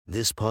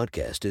This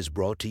podcast is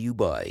brought to you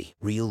by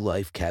Real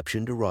Life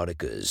Captioned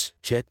Eroticas.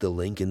 Check the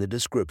link in the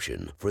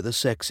description for the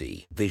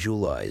sexy,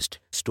 visualized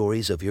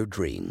stories of your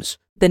dreams.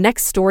 The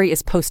next story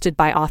is posted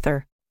by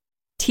author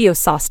Tio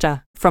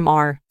Sasta from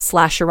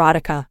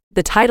r/erotica.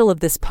 The title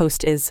of this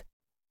post is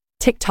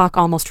TikTok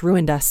Almost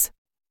Ruined Us.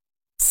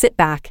 Sit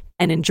back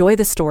and enjoy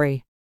the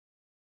story.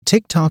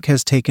 TikTok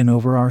has taken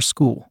over our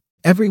school.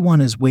 Everyone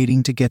is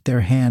waiting to get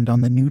their hand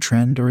on the new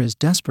trend or is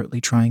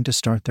desperately trying to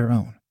start their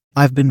own.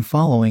 I've been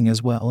following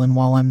as well, and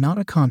while I'm not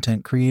a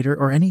content creator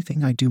or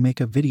anything, I do make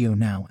a video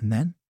now and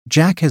then.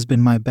 Jack has been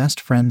my best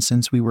friend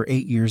since we were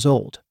 8 years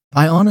old.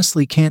 I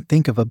honestly can't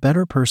think of a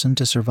better person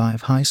to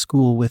survive high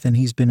school with, and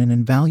he's been an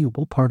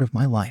invaluable part of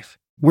my life.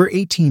 We're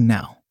 18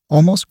 now,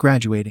 almost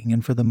graduating,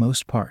 and for the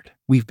most part,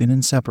 we've been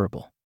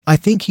inseparable. I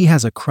think he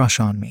has a crush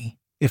on me,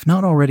 if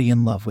not already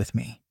in love with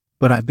me,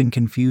 but I've been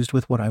confused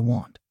with what I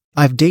want.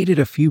 I've dated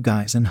a few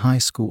guys in high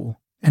school,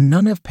 and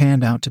none have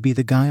panned out to be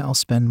the guy I'll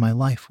spend my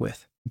life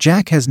with.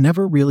 Jack has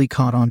never really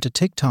caught on to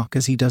TikTok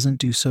as he doesn't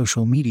do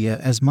social media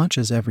as much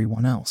as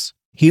everyone else.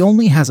 He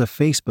only has a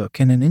Facebook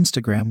and an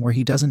Instagram where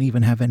he doesn't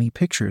even have any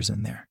pictures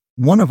in there.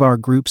 One of our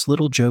group's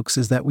little jokes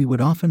is that we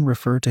would often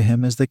refer to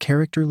him as the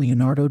character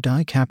Leonardo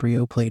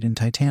DiCaprio played in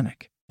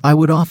Titanic. I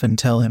would often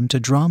tell him to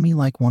draw me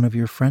like one of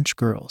your French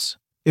girls,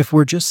 if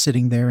we're just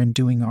sitting there and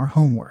doing our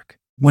homework.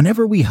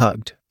 Whenever we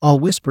hugged, I'll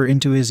whisper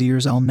into his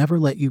ears, "I'll never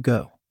let you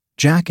go,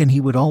 Jack," and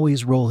he would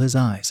always roll his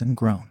eyes and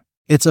groan.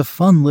 It's a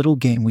fun little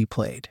game we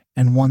played,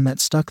 and one that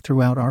stuck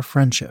throughout our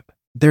friendship.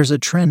 There's a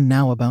trend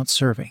now about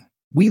serving.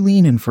 We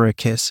lean in for a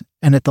kiss,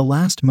 and at the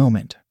last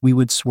moment, we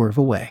would swerve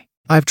away.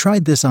 I've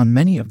tried this on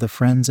many of the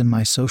friends in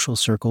my social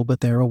circle, but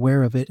they're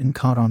aware of it and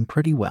caught on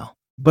pretty well.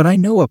 But I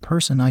know a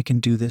person I can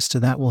do this to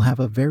that will have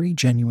a very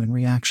genuine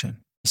reaction.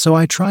 So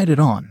I tried it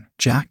on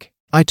Jack.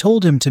 I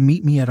told him to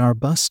meet me at our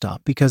bus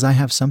stop because I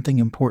have something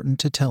important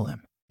to tell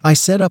him. I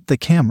set up the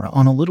camera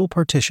on a little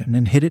partition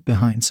and hid it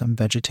behind some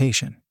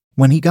vegetation.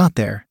 When he got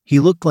there,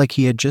 he looked like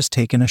he had just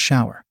taken a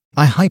shower.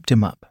 I hyped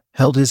him up,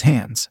 held his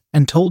hands,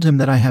 and told him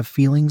that I have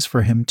feelings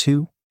for him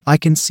too. I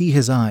can see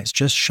his eyes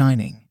just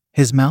shining,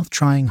 his mouth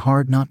trying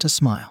hard not to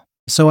smile.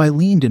 So I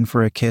leaned in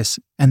for a kiss,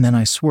 and then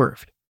I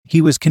swerved. He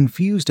was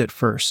confused at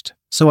first,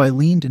 so I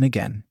leaned in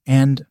again,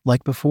 and,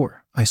 like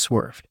before, I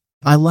swerved.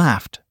 I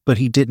laughed, but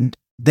he didn't.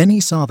 Then he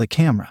saw the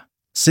camera,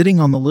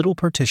 sitting on the little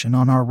partition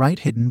on our right,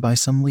 hidden by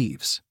some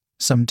leaves,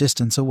 some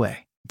distance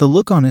away. The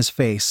look on his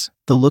face,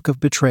 the look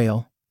of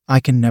betrayal, I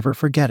can never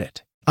forget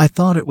it. I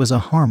thought it was a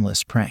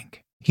harmless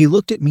prank. He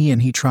looked at me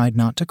and he tried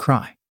not to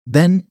cry.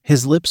 Then,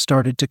 his lips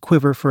started to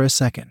quiver for a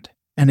second,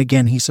 and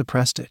again he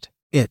suppressed it.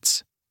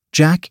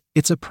 Jack,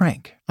 it's a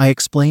prank," I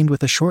explained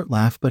with a short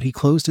laugh, but he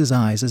closed his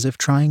eyes as if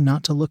trying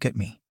not to look at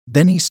me.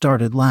 Then he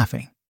started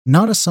laughing.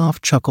 Not a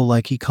soft chuckle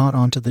like he caught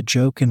on to the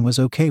joke and was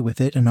okay with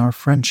it and our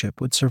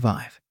friendship would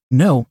survive.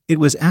 No, it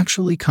was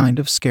actually kind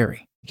of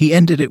scary. He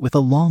ended it with a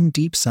long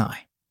deep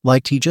sigh,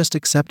 like he just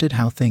accepted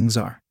how things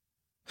are.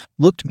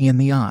 Looked me in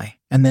the eye,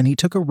 and then he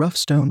took a rough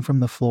stone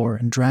from the floor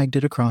and dragged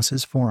it across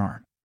his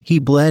forearm. He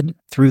bled,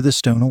 threw the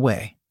stone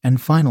away,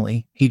 and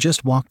finally, he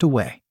just walked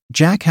away.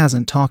 Jack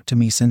hasn't talked to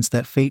me since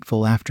that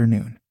fateful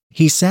afternoon.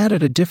 He sat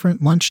at a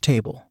different lunch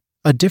table,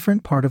 a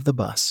different part of the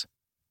bus,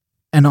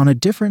 and on a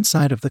different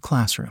side of the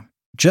classroom,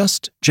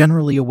 just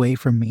generally away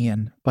from me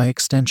and, by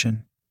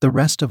extension, the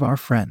rest of our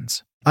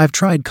friends. I've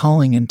tried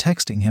calling and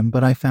texting him,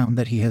 but I found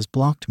that he has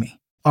blocked me.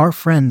 Our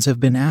friends have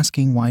been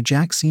asking why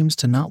Jack seems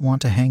to not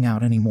want to hang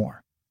out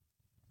anymore.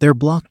 They're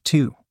blocked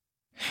too.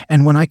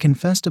 And when I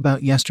confessed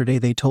about yesterday,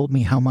 they told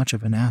me how much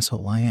of an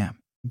asshole I am.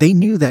 They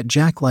knew that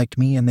Jack liked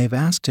me and they've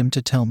asked him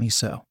to tell me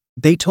so.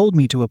 They told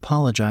me to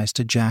apologize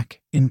to Jack,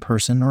 in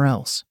person or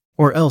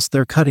else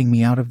they're cutting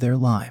me out of their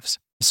lives.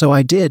 So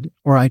I did,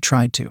 or I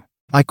tried to.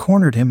 I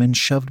cornered him and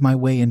shoved my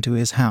way into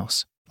his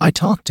house. I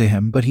talked to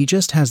him, but he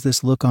just has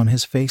this look on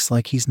his face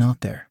like he's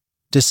not there.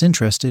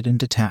 Disinterested and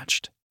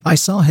detached. I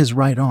saw his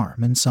right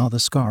arm and saw the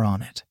scar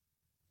on it.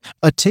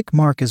 A tick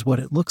mark is what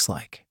it looks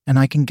like, and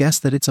I can guess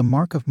that it's a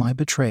mark of my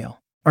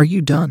betrayal. "Are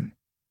you done?"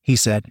 he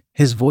said.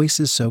 His voice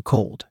is so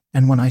cold,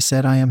 and when I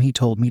said I am, he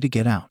told me to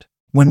get out.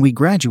 When we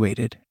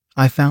graduated,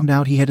 I found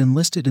out he had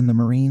enlisted in the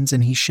Marines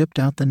and he shipped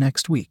out the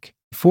next week.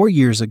 4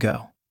 years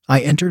ago, I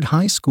entered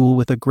high school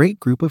with a great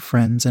group of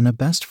friends and a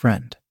best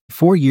friend.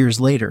 4 years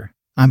later,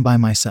 I'm by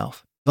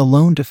myself,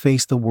 alone to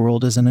face the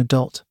world as an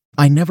adult.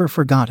 I never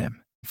forgot him.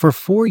 For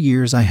 4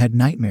 years I had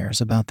nightmares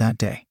about that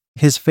day.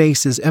 His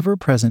face is ever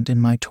present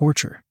in my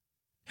torture.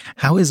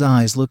 How his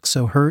eyes looked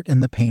so hurt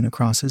and the pain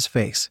across his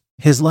face.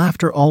 His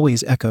laughter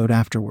always echoed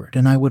afterward,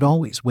 and I would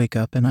always wake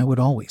up and I would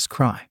always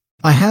cry.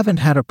 I haven't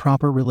had a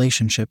proper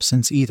relationship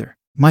since either.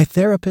 My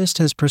therapist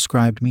has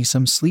prescribed me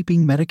some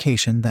sleeping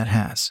medication that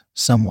has,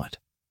 somewhat,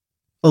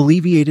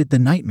 alleviated the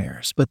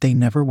nightmares, but they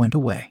never went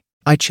away.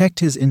 I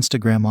checked his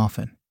Instagram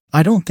often.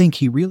 I don't think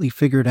he really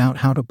figured out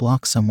how to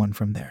block someone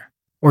from there.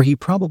 Or he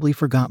probably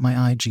forgot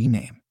my IG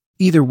name.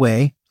 Either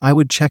way, I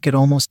would check it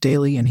almost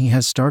daily, and he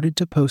has started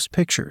to post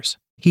pictures.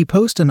 He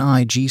posted an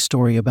IG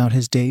story about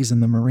his days in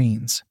the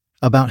Marines.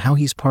 about how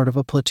he's part of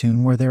a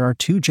platoon where there are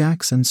 2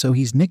 Jacks and so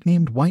he's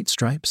nicknamed White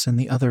Stripes and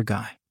the other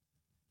guy,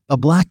 a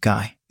black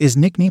guy, is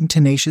nicknamed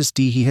Tenacious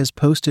D. He has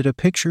posted a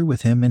picture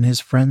with him and his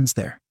friends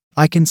there.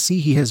 I can see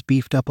he has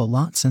beefed up a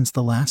lot since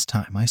the last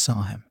time I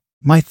saw him.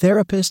 My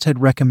therapist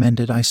had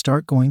recommended I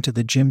start going to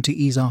the gym to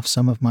ease off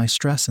some of my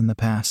stress in the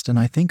past, and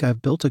I think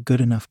I've built a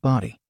good enough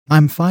body.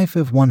 I'm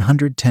 5'5",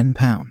 110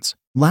 pounds.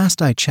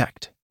 Last I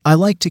checked. I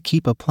like to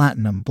keep a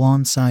platinum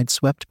blonde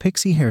side-swept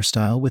pixie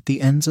hairstyle with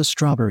the ends a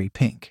strawberry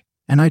pink,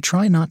 and I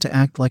try not to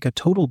act like a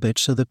total bitch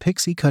so the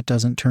pixie cut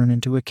doesn't turn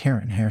into a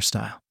Karen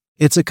hairstyle.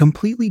 It's a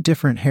completely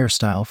different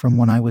hairstyle from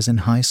when I was in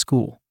high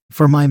school.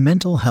 For my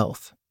mental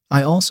health,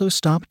 I also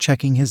stopped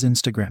checking his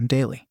Instagram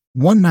daily.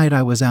 One night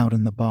I was out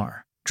in the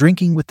bar,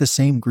 drinking with the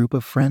same group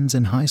of friends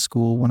in high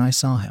school when I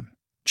saw him,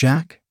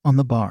 Jack, on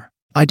the bar.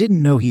 I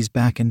didn't know he's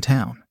back in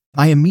town.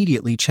 I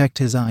immediately checked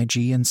his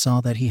IG and saw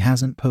that he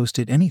hasn't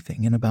posted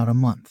anything in about a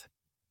month.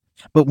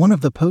 But one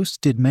of the posts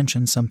did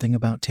mention something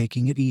about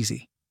taking it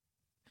easy.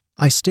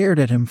 I stared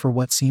at him for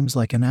what seems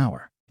like an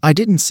hour. I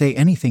didn't say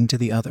anything to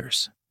the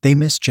others. They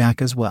missed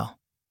Jack as well.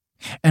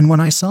 And when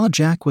I saw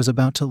Jack was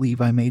about to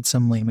leave, I made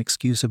some lame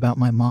excuse about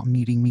my mom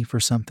needing me for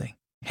something.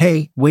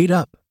 "Hey, wait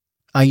up!"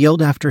 I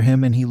yelled after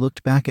him and he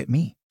looked back at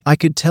me. I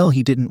could tell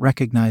he didn't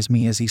recognize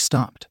me as he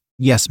stopped.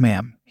 "Yes,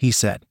 ma'am," he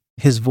said.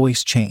 His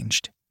voice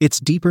changed. It's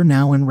deeper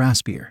now and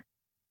raspier.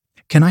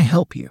 "Can I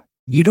help you?"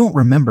 "You don't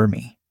remember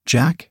me,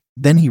 Jack?"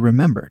 Then he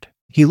remembered.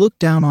 He looked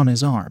down on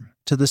his arm,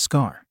 to the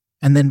scar,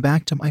 and then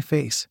back to my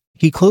face.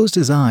 He closed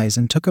his eyes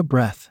and took a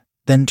breath,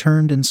 then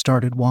turned and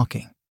started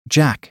walking.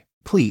 "Jack,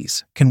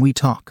 please, can we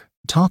talk?"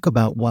 "Talk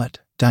about what,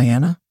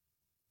 Diana?"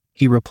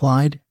 He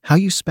replied. "How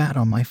you spat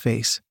on my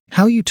face.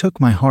 How you took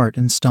my heart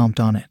and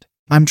stomped on it.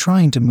 I'm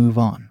trying to move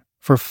on.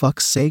 For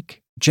fuck's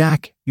sake,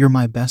 Jack, you're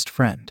my best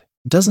friend.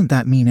 Doesn't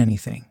that mean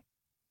anything?"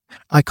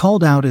 I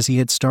called out as he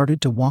had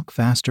started to walk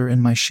faster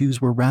and my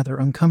shoes were rather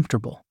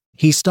uncomfortable.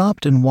 He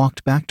stopped and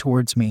walked back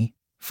towards me.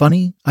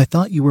 "Funny, I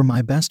thought you were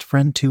my best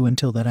friend too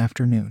until that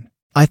afternoon.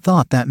 I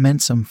thought that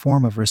meant some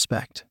form of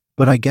respect,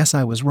 but I guess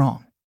I was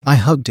wrong." I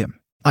hugged him.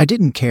 I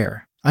didn't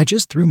care. I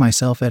just threw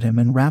myself at him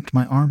and wrapped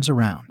my arms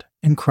around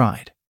and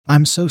cried.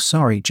 "I'm so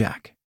sorry,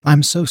 Jack.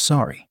 I'm so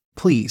sorry.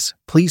 Please,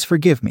 please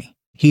forgive me."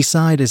 He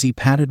sighed as he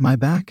patted my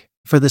back.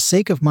 "For the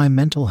sake of my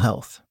mental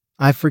health,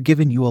 I've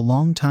forgiven you a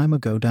long time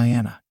ago,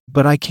 Diana.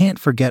 But I can't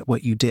forget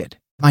what you did.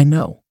 I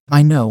know,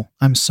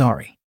 I'm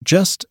sorry.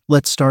 Just,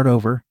 let's start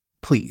over,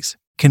 please.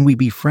 Can we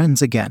be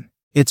friends again?"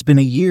 It's been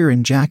a year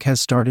and Jack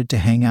has started to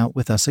hang out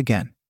with us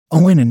again.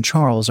 Owen and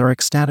Charles are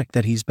ecstatic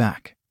that he's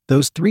back.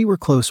 Those 3 were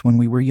close when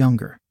we were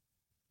younger.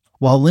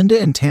 While Linda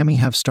and Tammy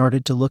have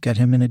started to look at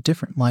him in a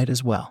different light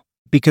as well,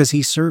 because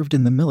he served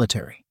in the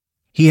military.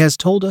 He has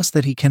told us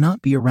that he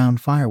cannot be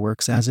around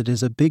fireworks as it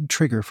is a big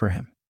trigger for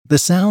him. The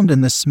sound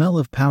and the smell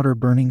of powder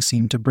burning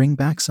seem to bring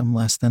back some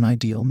less than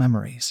ideal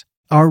memories.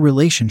 Our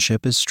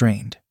relationship is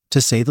strained,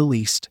 to say the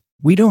least.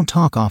 We don't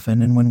talk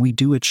often, and when we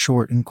do, it's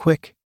short and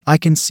quick. I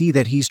can see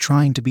that he's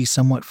trying to be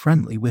somewhat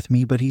friendly with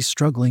me, but he's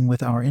struggling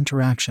with our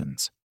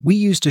interactions. We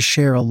used to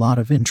share a lot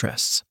of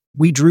interests.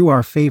 We drew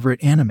our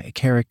favorite anime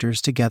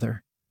characters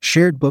together,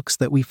 shared books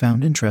that we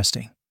found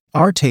interesting.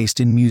 Our taste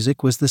in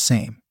music was the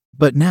same.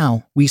 But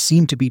now, we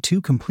seem to be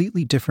 2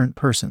 completely different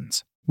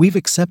persons. We've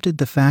accepted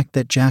the fact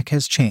that Jack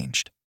has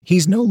changed.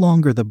 He's no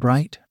longer the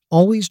bright,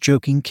 always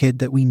joking kid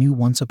that we knew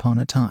once upon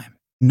a time.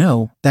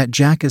 No, that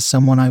Jack is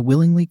someone I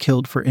willingly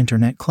killed for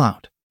internet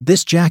clout.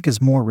 This Jack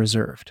is more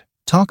reserved,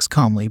 talks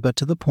calmly but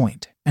to the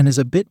point, and is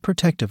a bit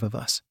protective of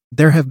us.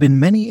 There have been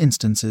many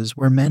instances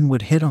where men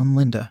would hit on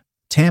Linda,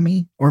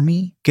 Tammy, or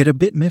me, get a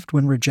bit miffed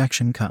when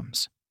rejection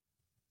comes,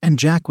 and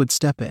Jack would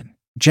step in.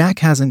 Jack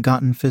hasn't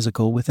gotten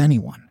physical with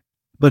anyone,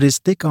 but his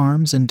thick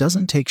arms and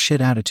doesn't take shit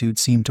attitude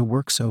seem to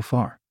work so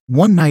far.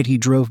 One night he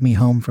drove me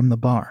home from the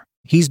bar.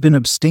 He's been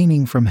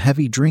abstaining from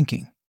heavy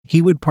drinking.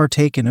 He would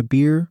partake in a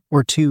beer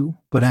or 2,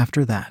 but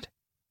after that,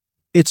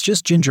 it's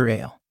just ginger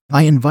ale.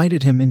 I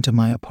invited him into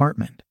my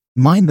apartment.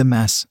 "Mind the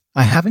mess,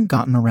 I haven't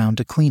gotten around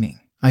to cleaning,"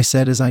 I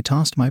said as I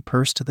tossed my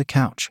purse to the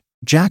couch.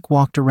 Jack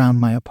walked around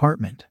my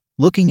apartment,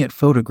 looking at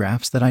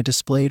photographs that I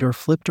displayed or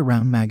flipped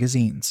around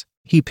magazines.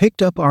 He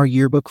picked up our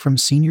yearbook from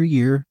senior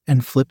year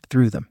and flipped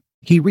through them.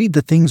 He read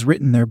the things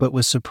written there but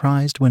was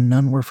surprised when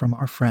none were from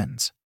our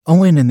friends.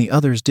 "Owen and the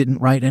others didn't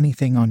write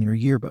anything on your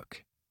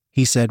yearbook,"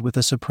 he said with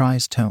a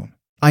surprised tone.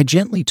 I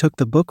gently took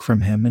the book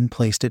from him and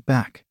placed it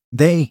back.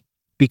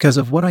 Because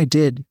of what I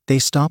did, they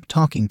stopped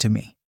talking to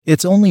me.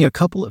 It's only a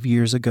couple of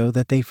years ago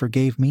that they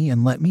forgave me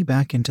and let me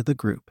back into the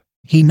group.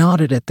 He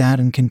nodded at that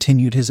and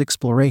continued his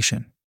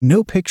exploration.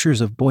 "No pictures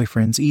of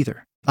boyfriends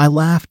either." I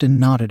laughed and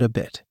nodded a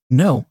bit.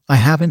 "No, I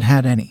haven't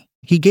had any."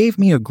 He gave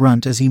me a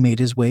grunt as he made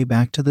his way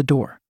back to the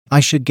door. "I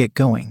should get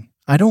going.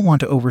 I don't want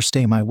to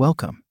overstay my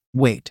welcome."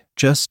 "Wait,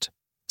 just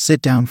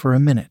sit down for a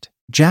minute."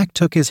 Jack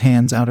took his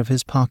hands out of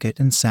his pocket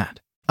and sat.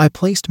 I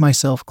placed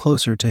myself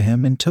closer to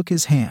him and took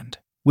his hand,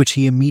 which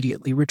he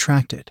immediately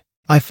retracted.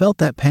 I felt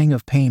that pang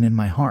of pain in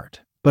my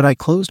heart, but I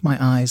closed my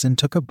eyes and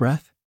took a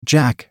breath.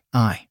 "Jack,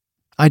 I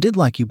did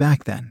like you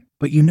back then,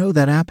 but you know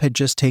that app had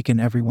just taken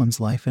everyone's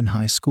life in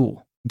high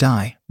school.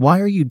 Die, why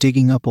are you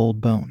digging up old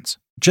bones?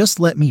 Just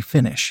let me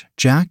finish,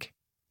 Jack.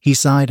 He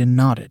sighed and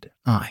nodded.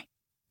 I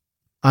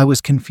was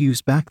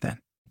confused back then.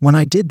 When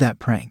I did that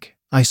prank,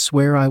 I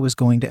swear I was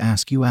going to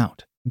ask you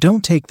out.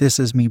 Don't take this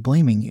as me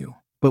blaming you,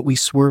 but we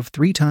swerved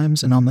 3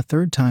 times and on the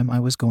 3rd time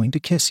I was going to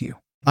kiss you.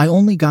 I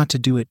only got to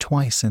do it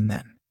twice and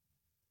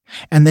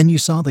then you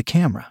saw the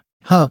camera.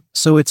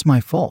 So it's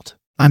my fault.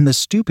 I'm the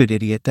stupid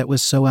idiot that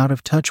was so out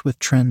of touch with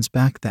trends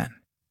back then.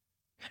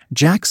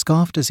 Jack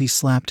scoffed as he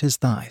slapped his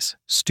thighs.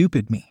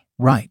 Stupid me,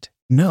 right?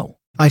 No,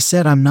 I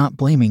said I'm not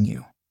blaming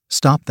you.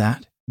 Stop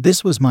that.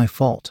 This was my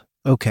fault,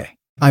 okay?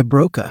 I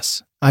broke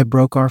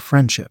our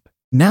friendship.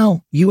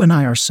 Now, you and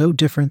I are so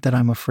different that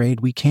I'm afraid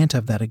we can't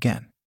have that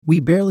again. We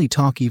barely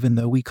talk even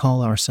though we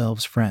call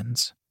ourselves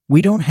friends.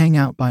 We don't hang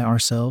out by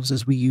ourselves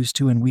as we used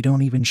to and we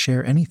don't even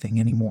share anything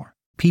anymore.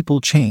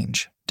 People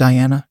change,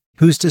 Diana.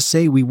 Who's to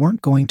say we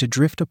weren't going to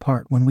drift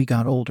apart when we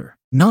got older?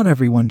 Not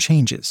everyone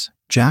changes,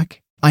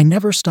 Jack. I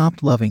never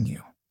stopped loving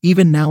you.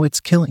 Even now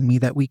it's killing me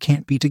that we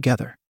can't be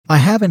together. I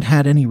haven't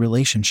had any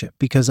relationship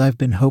because I've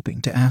been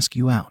hoping to ask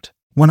you out.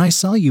 When I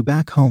saw you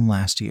back home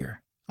last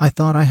year, I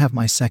thought I have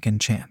my second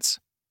chance.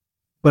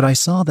 But I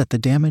saw that the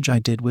damage I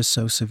did was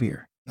so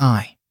severe.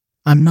 I'm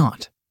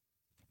not.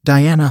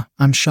 Diana,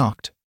 I'm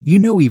shocked. You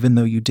know, even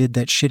though you did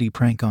that shitty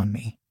prank on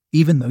me,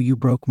 even though you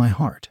broke my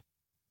heart,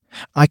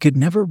 I could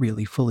never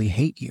really fully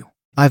hate you.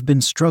 I've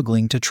been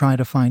struggling to try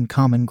to find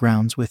common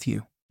grounds with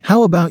you.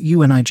 How about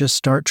you and I just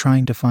start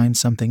trying to find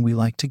something we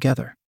like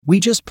together?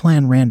 We just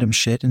plan random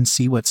shit and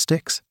see what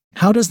sticks.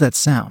 How does that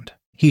sound?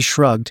 He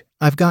shrugged.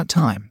 I've got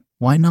time.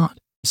 Why not?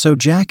 So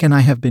Jack and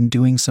I have been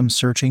doing some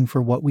searching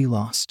for what we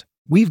lost.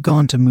 We've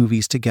gone to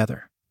movies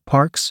together,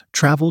 parks,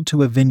 traveled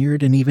to a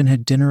vineyard, and even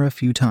had dinner a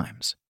few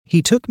times.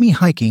 He took me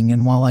hiking,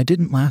 and while I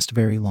didn't last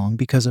very long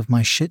because of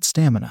my shit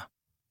stamina,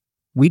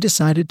 we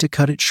decided to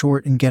cut it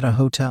short and get a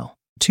hotel.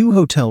 2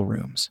 hotel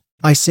rooms.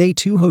 I say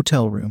 2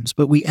 hotel rooms,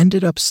 but we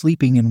ended up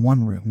sleeping in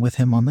one room with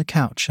him on the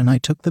couch and I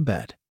took the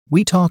bed.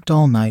 We talked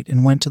all night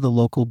and went to the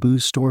local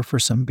booze store for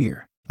some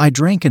beer. I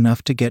drank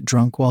enough to get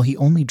drunk while he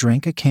only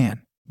drank a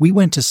can. We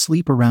went to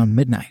sleep around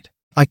midnight.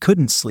 I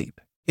couldn't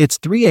sleep. It's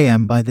 3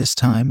 a.m. by this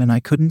time and I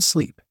couldn't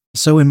sleep.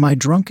 So in my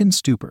drunken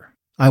stupor,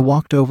 I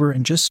walked over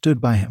and just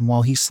stood by him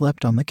while he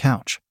slept on the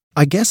couch.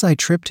 I guess I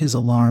tripped his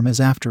alarm as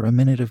after a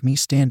minute of me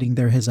standing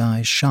there his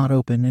eyes shot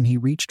open and he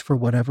reached for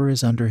whatever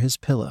is under his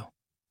pillow.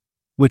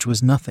 Which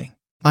was nothing.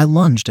 I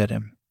lunged at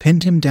him,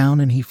 pinned him down,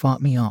 and he fought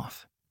me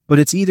off. But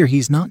it's either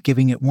he's not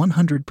giving it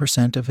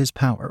 100% of his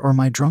power or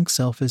my drunk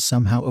self is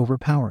somehow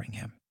overpowering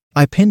him.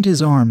 I pinned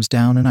his arms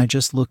down and I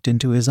just looked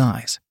into his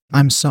eyes.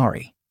 I'm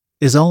sorry,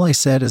 is all I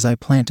said as I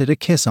planted a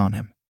kiss on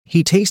him.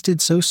 He tasted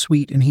so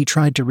sweet and he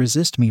tried to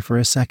resist me for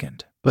a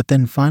second, but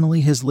then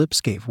finally his lips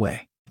gave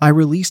way. I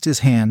released his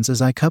hands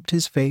as I cupped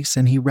his face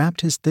and he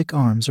wrapped his thick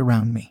arms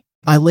around me.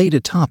 I laid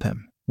atop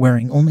him,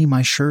 wearing only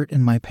my shirt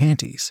and my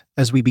panties,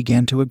 as we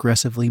began to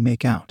aggressively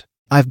make out.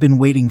 I've been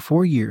waiting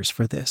 4 years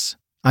for this,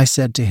 I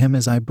said to him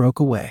as I broke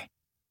away.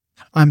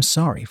 I'm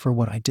sorry for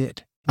what I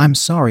did. I'm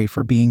sorry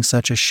for being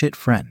such a shit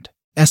friend.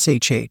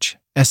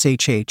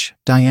 SHH,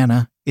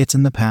 Diana, it's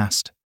in the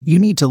past. You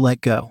need to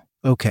let go,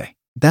 okay?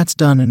 That's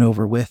done and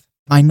over with.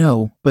 I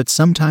know, but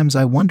sometimes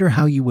I wonder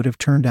how you would have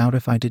turned out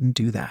if I didn't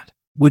do that.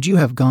 Would you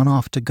have gone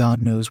off to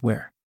God knows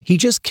where? He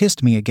just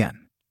kissed me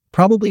again,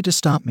 probably to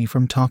stop me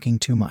from talking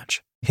too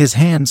much. His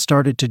hand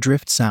started to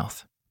drift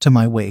south, to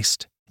my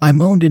waist. I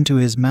moaned into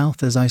his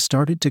mouth as I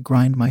started to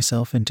grind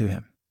myself into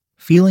him,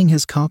 feeling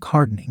his cock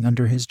hardening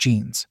under his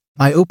jeans.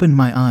 I opened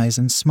my eyes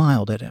and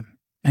smiled at him,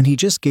 and he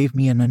just gave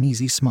me an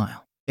uneasy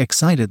smile.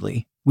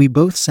 Excitedly, we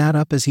both sat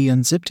up as he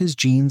unzipped his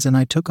jeans and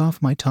I took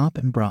off my top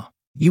and bra.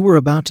 You were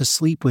about to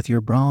sleep with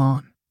your bra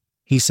on,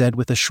 he said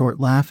with a short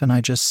laugh, and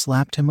I just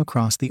slapped him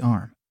across the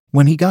arm.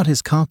 When he got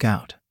his cock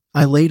out,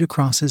 I laid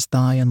across his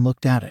thigh and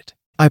looked at it.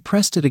 I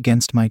pressed it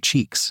against my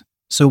cheeks,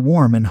 so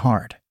warm and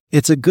hard.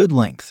 It's a good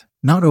length,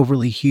 not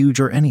overly huge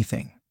or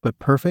anything, but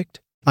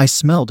perfect. I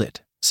smelled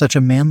it, such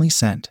a manly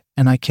scent,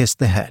 and I kissed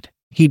the head.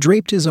 He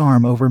draped his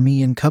arm over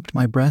me and cupped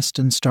my breast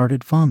and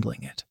started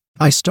fondling it.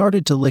 I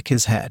started to lick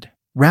his head,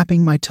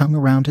 wrapping my tongue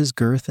around his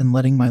girth and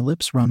letting my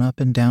lips run up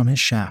and down his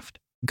shaft.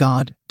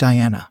 God,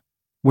 Diana,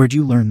 where'd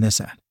you learn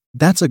this at?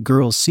 That's a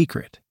girl's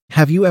secret.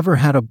 Have you ever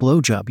had a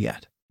blowjob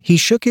yet? He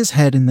shook his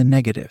head in the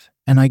negative,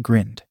 and I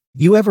grinned.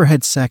 You ever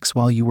had sex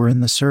while you were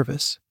in the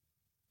service?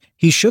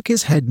 He shook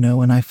his head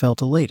no, and I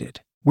felt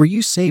elated. Were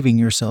you saving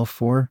yourself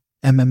for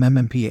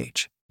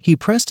MMMPH? He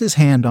pressed his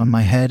hand on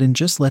my head and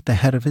just let the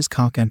head of his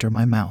cock enter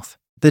my mouth.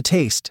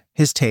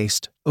 His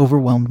taste,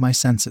 overwhelmed my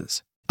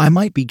senses. I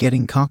might be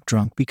getting cock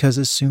drunk because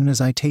as soon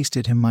as I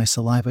tasted him my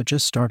saliva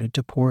just started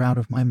to pour out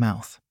of my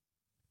mouth.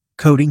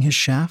 Coating his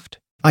shaft,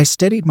 I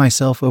steadied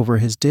myself over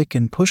his dick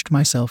and pushed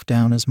myself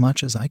down as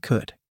much as I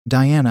could.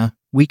 Diana,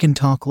 we can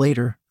talk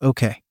later,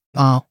 okay?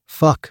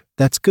 Fuck,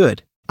 that's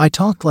good. I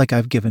talked like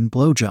I've given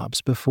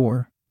blowjobs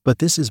before, but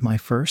this is my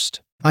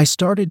first. I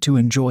started to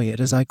enjoy it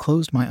as I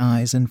closed my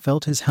eyes and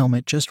felt his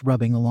helmet just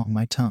rubbing along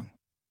my tongue.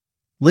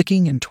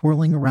 licking and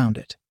twirling around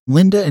it.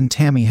 Linda and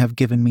Tammy have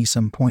given me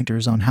some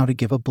pointers on how to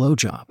give a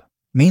blowjob,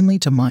 mainly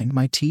to mind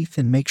my teeth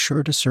and make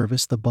sure to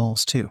service the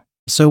balls too.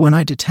 So when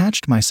I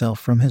detached myself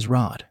from his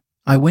rod,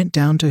 I went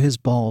down to his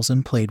balls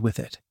and played with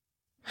it,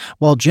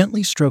 while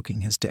gently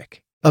stroking his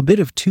dick. A bit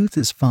of tooth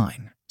is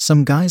fine.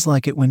 Some guys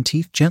like it when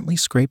teeth gently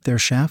scrape their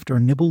shaft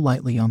or nibble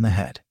lightly on the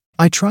head.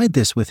 I tried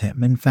this with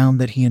him and found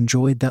that he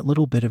enjoyed that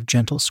little bit of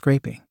gentle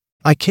scraping.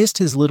 I kissed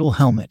his little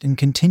helmet and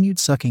continued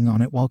sucking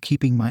on it while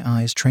keeping my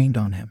eyes trained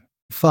on him.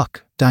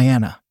 Fuck,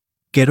 Diana.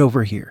 Get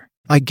over here.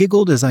 I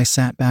giggled as I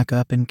sat back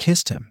up and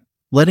kissed him,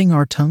 letting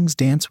our tongues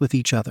dance with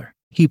each other.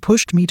 He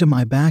pushed me to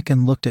my back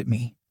and looked at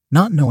me,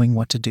 not knowing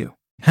what to do.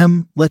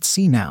 Let's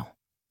see now.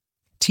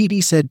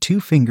 TD said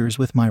 2 fingers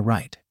with my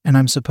right, and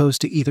I'm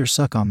supposed to either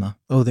suck on the,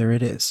 oh there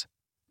it is,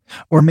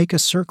 or make a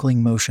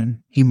circling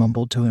motion, he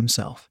mumbled to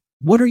himself.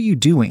 What are you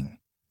doing?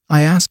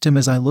 I asked him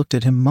as I looked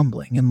at him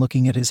mumbling and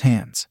looking at his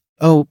hands.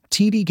 Oh,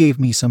 TD gave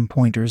me some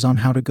pointers on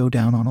how to go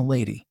down on a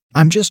lady.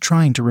 I'm just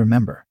trying to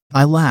remember.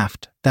 I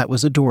laughed. That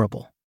was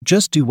adorable.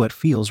 Just do what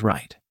feels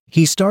right.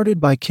 He started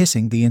by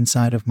kissing the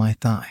inside of my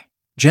thigh,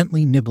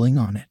 gently nibbling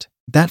on it.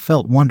 That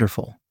felt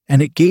wonderful,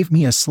 and it gave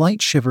me a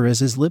slight shiver as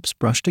his lips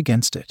brushed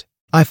against it.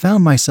 I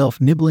found myself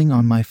nibbling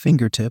on my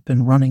fingertip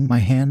and running my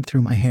hand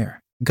through my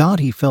hair. God,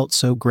 he felt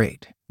so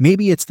great.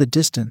 Maybe it's the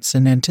distance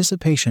and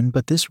anticipation,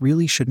 but this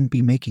really shouldn't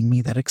be making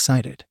me that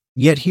excited.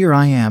 Yet here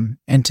I am,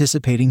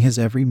 anticipating his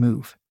every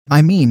move.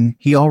 I mean,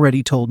 he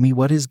already told me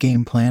what his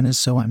game plan is,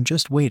 so I'm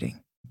just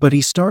waiting. But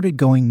he started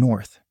going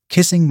north,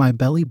 kissing my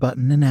belly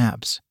button and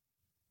abs,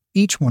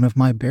 each one of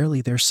my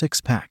barely there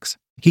 6-packs.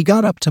 He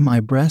got up to my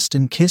breast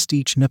and kissed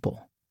each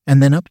nipple,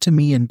 and then up to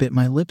me and bit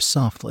my lips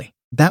softly.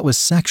 That was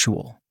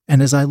sexual,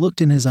 and as I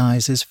looked in his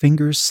eyes, his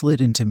fingers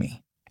slid into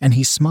me, and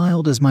he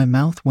smiled as my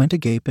mouth went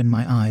agape and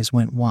my eyes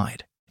went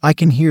wide. I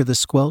can hear the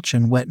squelch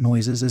and wet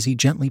noises as he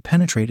gently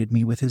penetrated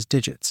me with his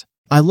digits.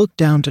 I looked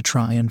down to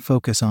try and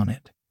focus on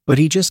it, but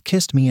he just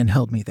kissed me and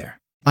held me there.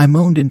 I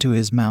moaned into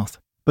his mouth,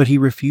 but he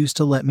refused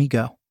to let me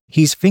go.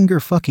 He's finger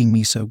fucking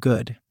me so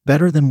good,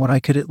 better than what I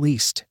could at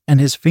least, and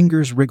his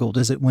fingers wriggled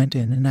as it went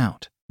in and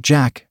out.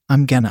 Jack,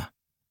 I'm gonna.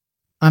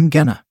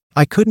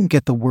 I couldn't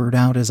get the word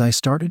out as I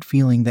started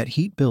feeling that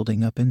heat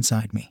building up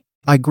inside me.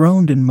 I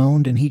groaned and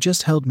moaned and he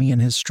just held me in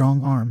his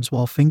strong arms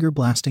while finger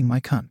blasting my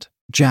cunt.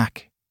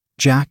 Jack,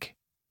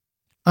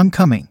 I'm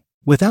coming.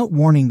 Without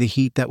warning, the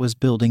heat that was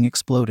building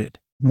exploded.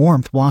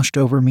 Warmth washed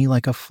over me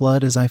like a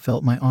flood as I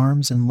felt my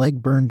arms and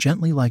leg burn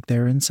gently like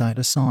they're inside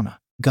a sauna.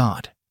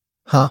 God.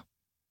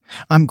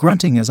 I'm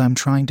grunting as I'm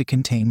trying to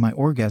contain my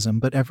orgasm,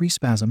 but every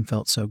spasm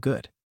felt so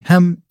good.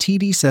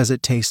 TD says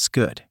it tastes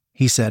good,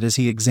 he said as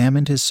he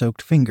examined his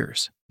soaked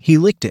fingers. He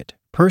licked it,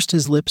 pursed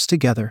his lips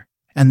together,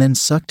 and then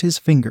sucked his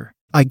finger.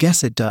 I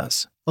guess it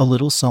does. A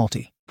little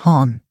salty.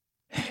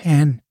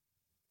 And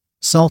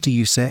salty,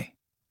 you say?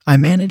 I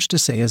managed to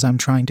say as I'm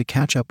trying to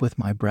catch up with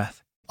my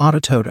breath.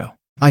 Autototo.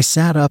 I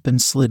sat up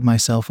and slid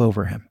myself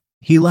over him.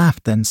 He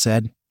laughed, then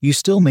said, You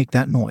still make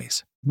that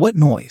noise. What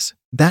noise?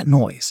 That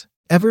noise.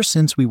 Ever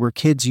since we were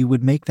kids you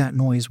would make that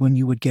noise when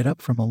you would get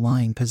up from a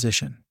lying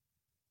position.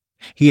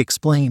 He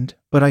explained,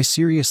 but I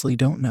seriously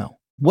don't know.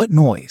 What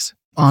noise?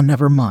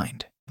 Never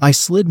mind. I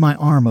slid my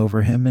arm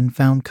over him and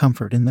found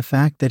comfort in the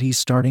fact that he's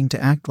starting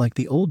to act like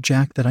the old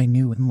Jack that I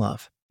knew and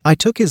love. I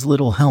took his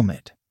little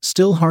helmet,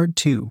 still hard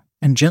too,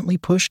 and gently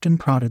pushed and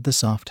prodded the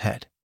soft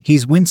head.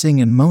 He's wincing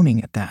and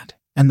moaning at that,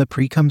 and the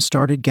pre-cum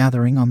started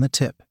gathering on the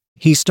tip.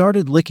 He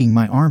started licking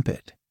my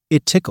armpit.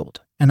 It tickled,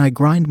 and I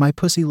grind my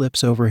pussy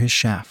lips over his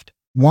shaft.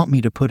 Want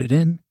me to put it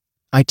in?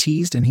 I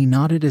teased, and he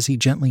nodded as he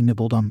gently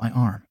nibbled on my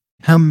arm.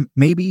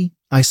 Maybe.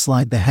 I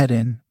slid the head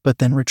in, but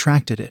then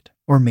retracted it,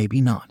 or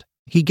maybe not.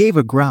 He gave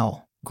a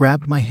growl,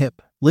 grabbed my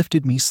hip,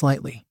 lifted me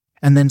slightly,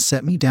 and then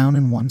set me down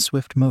in one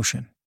swift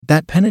motion.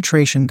 That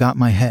penetration got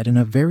my head in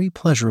a very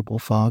pleasurable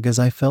fog as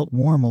I felt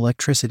warm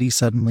electricity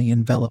suddenly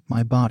envelop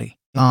my body.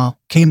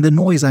 Came the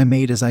noise I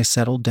made as I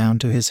settled down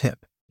to his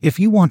hip. If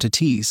you want to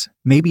tease,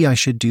 maybe I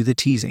should do the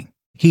teasing.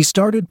 He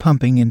started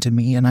pumping into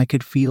me and I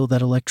could feel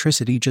that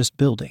electricity just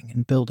building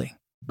and building.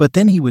 But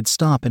then he would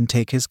stop and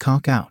take his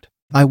cock out.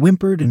 I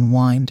whimpered and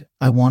whined,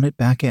 I want it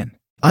back in.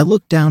 I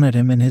looked down at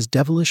him in his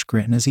devilish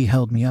grin as he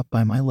held me up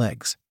by my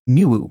legs.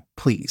 Niwu,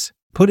 please.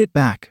 Put it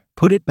back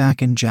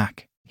in,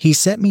 Jack. He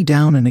set me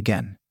down and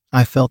again,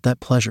 I felt that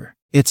pleasure.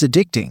 It's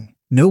addicting.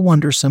 No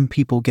wonder some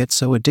people get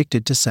so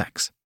addicted to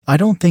sex. I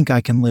don't think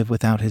I can live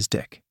without his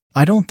dick.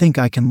 I don't think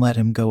I can let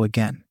him go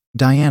again.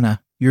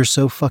 Diana, you're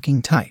so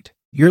fucking tight.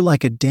 You're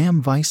like a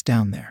damn vice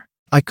down there.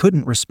 I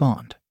couldn't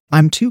respond.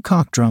 I'm too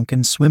cock-drunk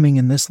and swimming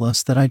in this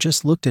lust that I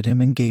just looked at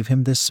him and gave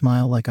him this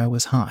smile like I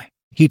was high.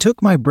 He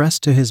took my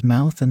breast to his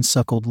mouth and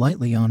suckled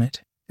lightly on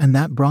it, and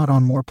that brought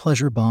on more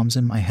pleasure bombs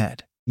in my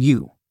head.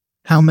 You.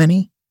 How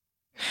many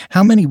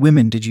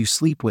women did you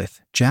sleep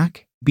with,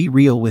 Jack? Be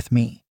real with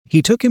me.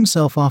 He took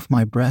himself off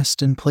my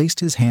breast and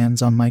placed his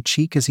hands on my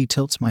cheek as he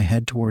tilts my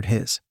head toward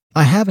his.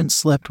 I haven't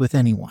slept with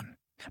anyone,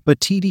 but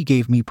TD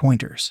gave me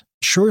pointers.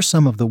 Sure,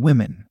 some of the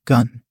women,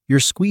 you're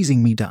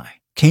squeezing me,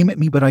 came at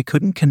me, but I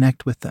couldn't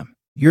connect with them.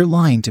 You're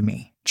lying to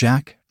me,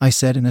 Jack, I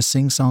said in a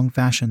sing-song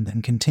fashion,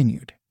 then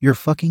continued. You're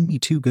fucking me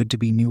too good to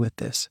be new at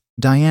this.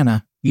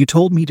 Diana, you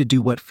told me to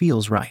do what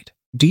feels right.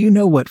 Do you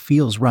know what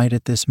feels right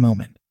at this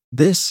moment?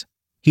 This?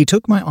 He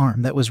took my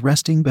arm that was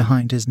resting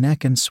behind his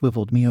neck and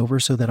swiveled me over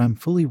so that I'm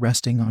fully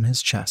resting on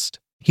his chest.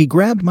 He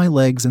grabbed my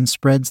legs and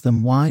spreads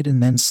them wide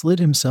and then slid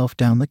himself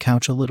down the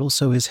couch a little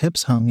so his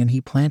hips hung and he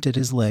planted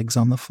his legs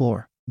on the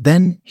floor.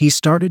 Then, he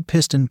started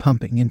piston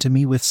pumping into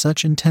me with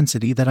such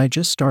intensity that I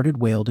just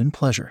started wailed in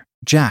pleasure.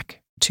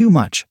 Jack, too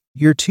much.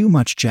 You're too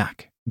much,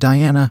 Jack.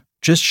 Diana,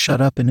 just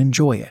shut up and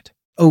enjoy it.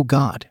 Oh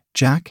God,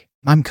 Jack,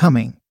 I'm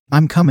coming.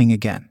 I'm coming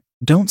again.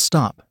 Don't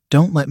stop.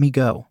 Don't let me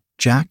go.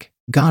 Jack,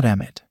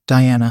 goddammit.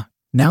 Diana,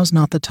 now's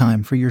not the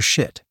time for your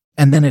shit.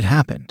 And then it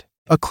happened.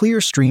 A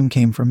clear stream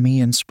came from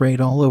me and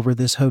sprayed all over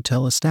this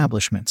hotel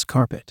establishment's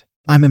carpet.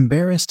 I'm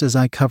embarrassed as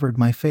I covered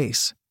my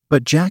face,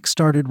 but Jack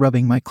started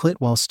rubbing my clit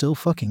while still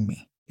fucking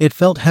me. It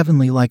felt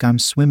heavenly, like I'm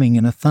swimming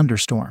in a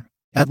thunderstorm.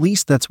 At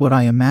least that's what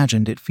I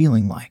imagined it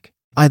feeling like.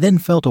 I then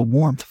felt a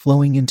warmth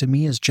flowing into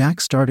me as Jack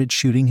started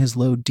shooting his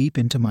load deep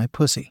into my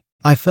pussy.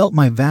 I felt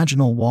my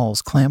vaginal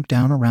walls clamp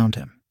down around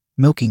him,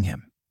 milking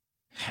him.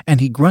 And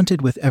he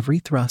grunted with every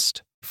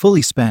thrust.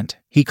 Fully spent,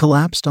 he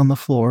collapsed on the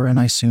floor and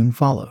I soon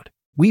followed.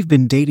 We've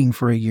been dating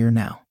for a year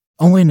now.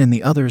 Owen and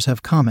the others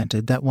have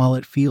commented that while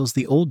it feels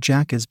the old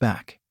Jack is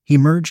back, he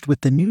merged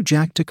with the new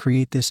Jack to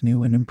create this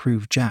new and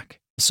improved Jack.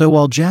 So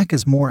while Jack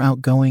is more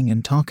outgoing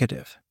and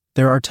talkative,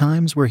 there are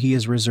times where he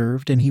is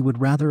reserved and he would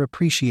rather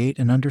appreciate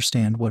and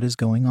understand what is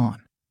going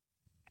on.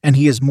 And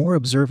he is more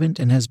observant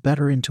and has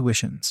better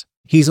intuitions.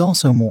 He's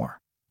also more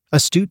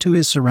astute to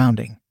his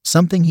surrounding,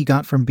 something he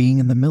got from being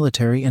in the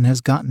military, and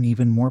has gotten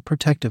even more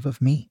protective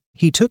of me.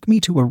 He took me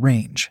to a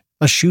range,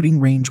 a shooting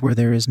range where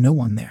there is no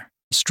one there.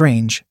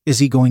 Strange, is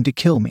he going to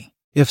kill me?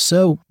 If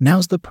so,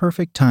 now's the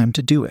perfect time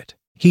to do it.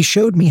 He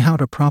showed me how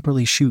to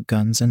properly shoot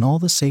guns and all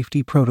the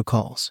safety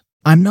protocols.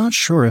 I'm not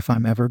sure if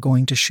I'm ever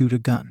going to shoot a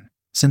gun,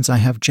 since I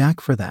have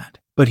Jack for that,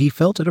 but he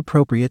felt it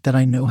appropriate that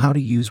I know how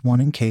to use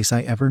one in case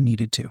I ever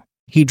needed to.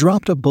 He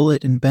dropped a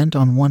bullet and bent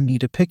on one knee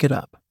to pick it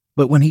up,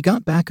 but when he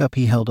got back up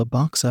he held a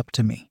box up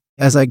to me.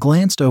 As I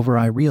glanced over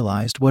I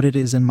realized what it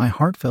is and my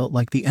heart felt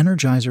like the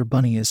Energizer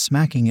Bunny is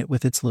smacking it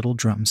with its little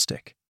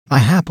drumstick. I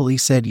happily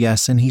said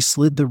yes and he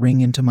slid the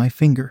ring into my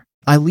finger.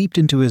 I leaped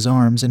into his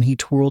arms and he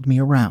twirled me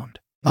around.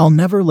 I'll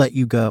never let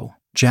you go,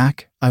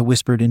 Jack, I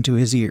whispered into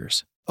his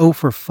ears. Oh,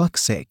 for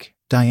fuck's sake,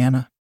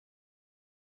 Diana,